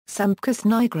Sambucus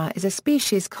nigra is a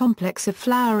species complex of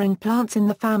flowering plants in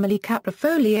the family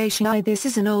Caprifoliaceae. This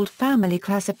is an old family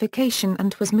classification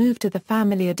and was moved to the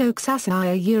family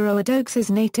Adoxaceae. Adoxas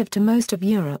native to most of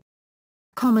Europe.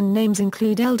 Common names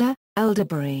include elder,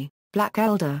 elderberry, black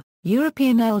elder,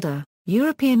 European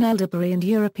elderberry and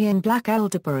European black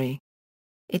elderberry.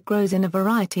 It grows in a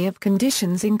variety of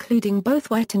conditions including both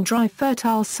wet and dry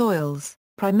fertile soils,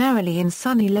 primarily in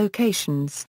sunny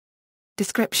locations.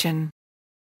 Description: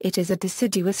 it is a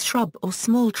deciduous shrub or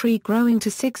small tree growing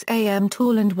to 6 am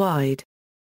tall and wide.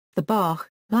 The bark,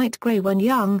 light gray when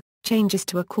young, changes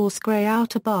to a coarse gray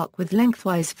outer bark with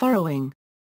lengthwise furrowing.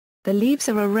 The leaves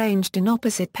are arranged in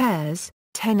opposite pairs,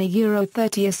 10–30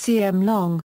 cm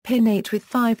long, pinnate with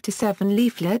 5 to 7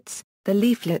 leaflets, the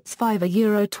leaflets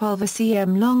 5–12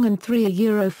 cm long and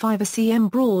 3–5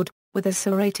 cm broad, with a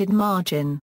serrated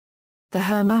margin. The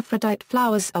hermaphrodite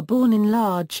flowers are borne in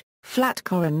large, flat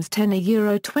corymbs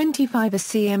 10–25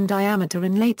 cm diameter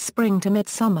in late spring to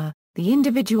midsummer, the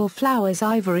individual flowers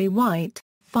ivory white,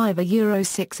 5–6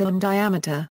 cm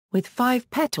diameter, with 5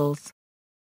 petals.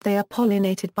 They are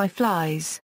pollinated by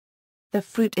flies. The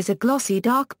fruit is a glossy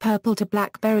dark purple to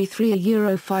blackberry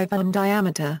 3–5 cm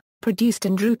diameter, produced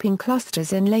in drooping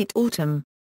clusters in late autumn.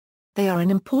 They are an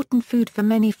important food for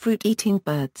many fruit-eating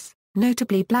birds,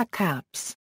 notably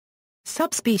blackcaps.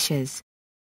 Subspecies: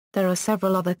 there are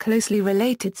several other closely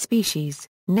related species,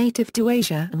 native to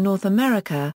Asia and North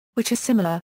America, which are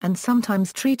similar, and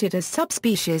sometimes treated as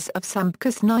subspecies of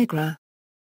Sambucus nigra.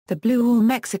 The blue or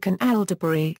Mexican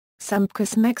elderberry,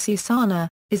 Sambucus mexicana,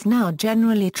 is now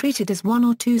generally treated as one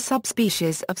or two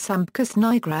subspecies of Sambucus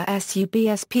nigra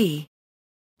subsp.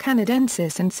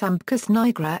 canadensis and Sambucus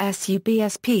nigra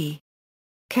subsp.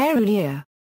 caerulea.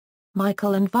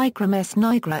 Michael and Vikram S.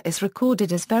 nigra is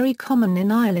recorded as very common in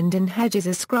Ireland in hedges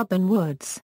as scrub and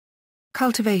woods.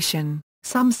 Cultivation: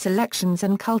 some selections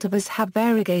and cultivars have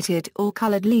variegated or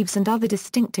colored leaves and other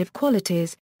distinctive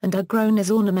qualities, and are grown as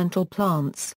ornamental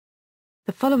plants.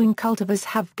 The following cultivars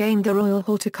have gained the Royal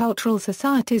Horticultural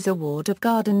Society's Award of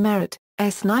Garden Merit: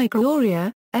 S. nigra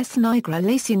aurea, S. nigra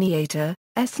laciniata,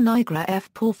 S. nigra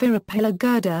F. porphyropila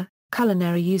gerda.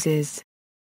 Culinary uses: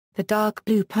 the dark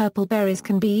blue-purple berries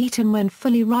can be eaten when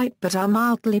fully ripe but are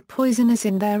mildly poisonous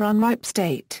in their unripe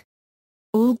state.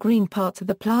 All green parts of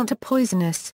the plant are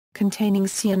poisonous, containing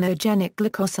cyanogenic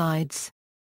glycosides.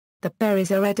 The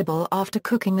berries are edible after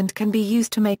cooking and can be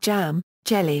used to make jam,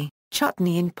 jelly,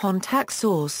 chutney and Pontac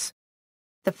sauce.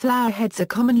 The flower heads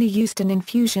are commonly used in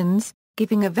infusions,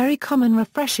 giving a very common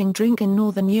refreshing drink in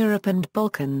Northern Europe and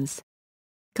Balkans.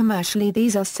 Commercially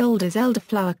these are sold as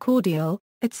elderflower cordial,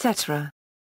 etc.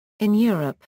 In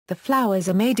Europe, the flowers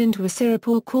are made into a syrup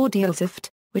or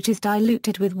cordialsaft, which is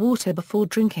diluted with water before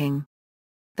drinking.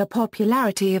 The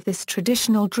popularity of this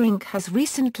traditional drink has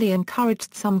recently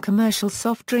encouraged some commercial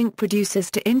soft drink producers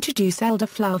to introduce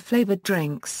elderflower-flavored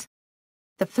drinks.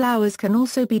 The flowers can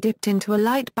also be dipped into a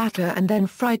light batter and then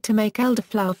fried to make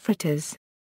elderflower fritters.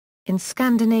 In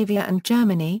Scandinavia and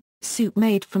Germany, soup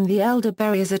made from the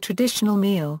elderberry is a traditional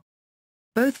meal.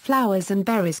 Both flowers and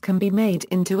berries can be made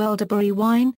into elderberry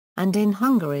wine, and in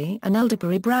Hungary an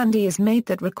elderberry brandy is made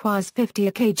that requires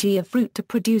 50 kg of fruit to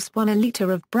produce 1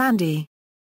 liter of brandy.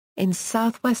 In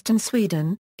southwestern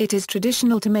Sweden, it is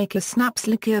traditional to make a schnapps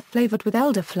liqueur flavored with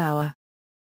elderflower.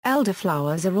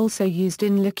 Elderflowers are also used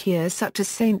in liqueurs such as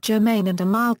Saint Germain and a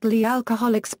mildly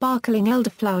alcoholic sparkling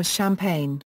elderflower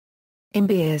champagne. In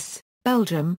beers,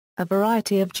 Belgium, a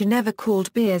variety of Geneva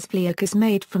called Beersvlieg is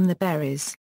made from the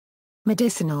berries.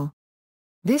 Medicinal: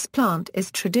 this plant is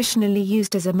traditionally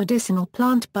used as a medicinal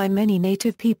plant by many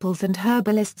native peoples and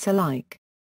herbalists alike.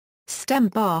 Stem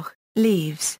bark,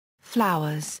 leaves,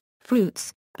 flowers,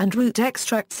 fruits, and root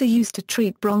extracts are used to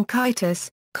treat bronchitis,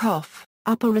 cough,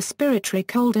 upper respiratory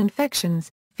cold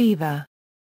infections, fever.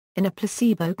 In a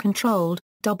placebo-controlled,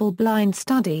 double-blind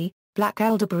study, black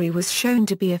elderberry was shown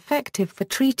to be effective for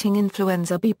treating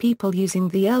influenza B. People using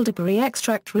the elderberry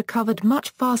extract recovered much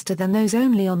faster than those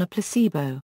only on a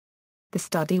placebo. The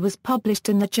study was published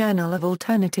in the Journal of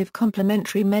Alternative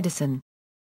Complementary Medicine.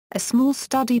 A small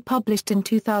study published in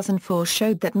 2004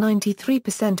 showed that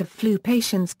 93% of flu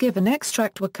patients given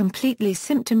extract were completely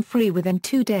symptom-free within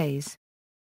 2 days.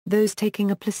 Those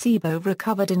taking a placebo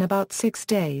recovered in about 6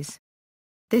 days.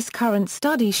 This current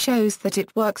study shows that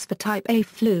it works for type A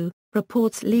flu,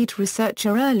 reports lead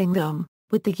researcher Erling Dom,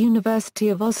 with the University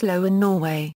of Oslo in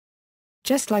Norway.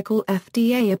 Just like all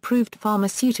FDA-approved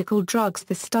pharmaceutical drugs,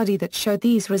 the study that showed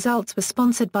these results was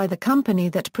sponsored by the company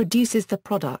that produces the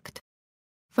product.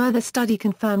 Further study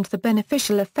confirmed the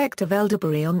beneficial effect of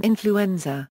elderberry on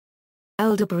influenza.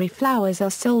 Elderberry flowers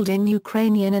are sold in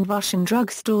Ukrainian and Russian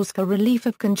drugstores for relief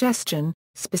of congestion,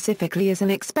 specifically as an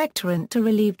expectorant to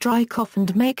relieve dry cough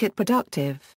and make it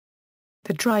productive.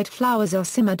 The dried flowers are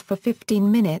simmered for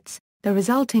 15 minutes, the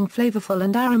resulting flavorful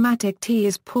and aromatic tea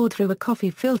is poured through a coffee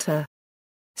filter.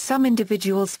 Some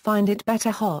individuals find it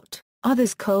better hot,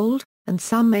 others cold, and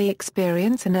some may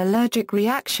experience an allergic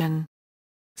reaction.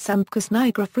 Sambucus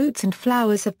nigra fruits and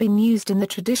flowers have been used in the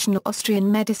traditional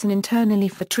Austrian medicine internally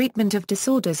for treatment of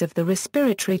disorders of the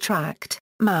respiratory tract,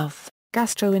 mouth,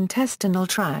 gastrointestinal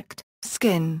tract,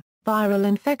 skin, viral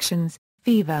infections,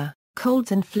 fever,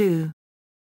 colds and flu.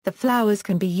 The flowers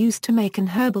can be used to make an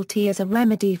herbal tea as a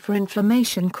remedy for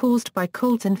inflammation caused by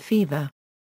colds and fever.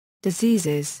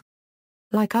 Diseases.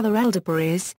 Like other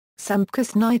elderberries,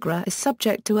 Sambucus nigra is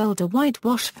subject to elder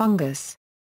whitewash fungus.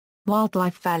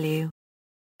 Wildlife value.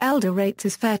 Elder rates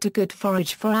as fair to good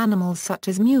forage for animals such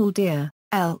as mule deer,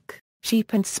 elk,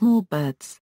 sheep and small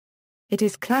birds. It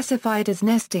is classified as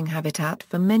nesting habitat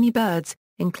for many birds,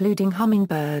 including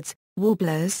hummingbirds,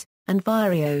 warblers, and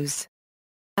vireos.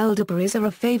 Elderberries are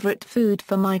a favorite food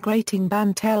for migrating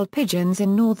band-tailed pigeons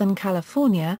in Northern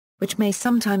California, which may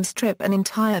sometimes trip an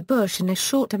entire bush in a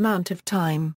short amount of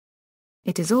time.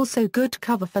 It is also good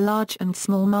cover for large and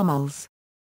small mammals.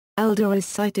 Elder is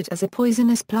cited as a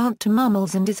poisonous plant to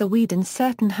mammals and is a weed in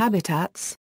certain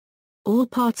habitats. All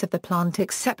parts of the plant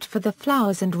except for the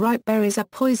flowers and ripe berries are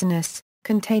poisonous,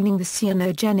 containing the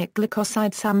cyanogenic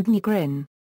glycoside sambucus.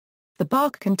 The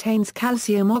bark contains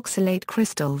calcium oxalate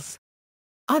crystals.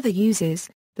 Other uses.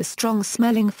 The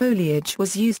strong-smelling foliage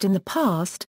was used in the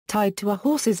past, tied to a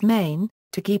horse's mane,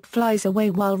 to keep flies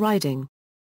away while riding.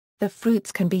 The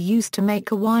fruits can be used to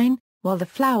make a wine, while the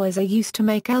flowers are used to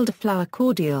make elderflower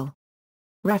cordial.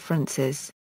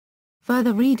 References.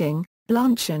 Further reading,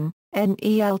 Blanchen,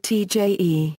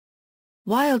 Neltje.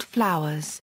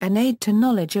 Wildflowers, An Aid to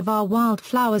Knowledge of Our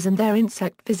Wildflowers and Their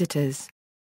Insect Visitors.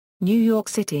 New York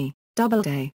City,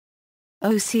 Doubleday.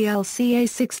 OCLCA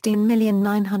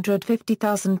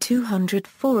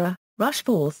 16950204,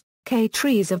 Rushforth, K.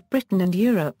 Trees of Britain and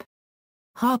Europe.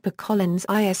 HarperCollins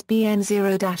ISBN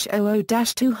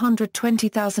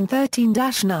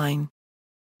 0-00-220013-9.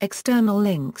 External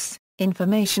links,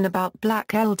 information about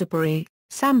black elderberry,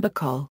 Sambucus.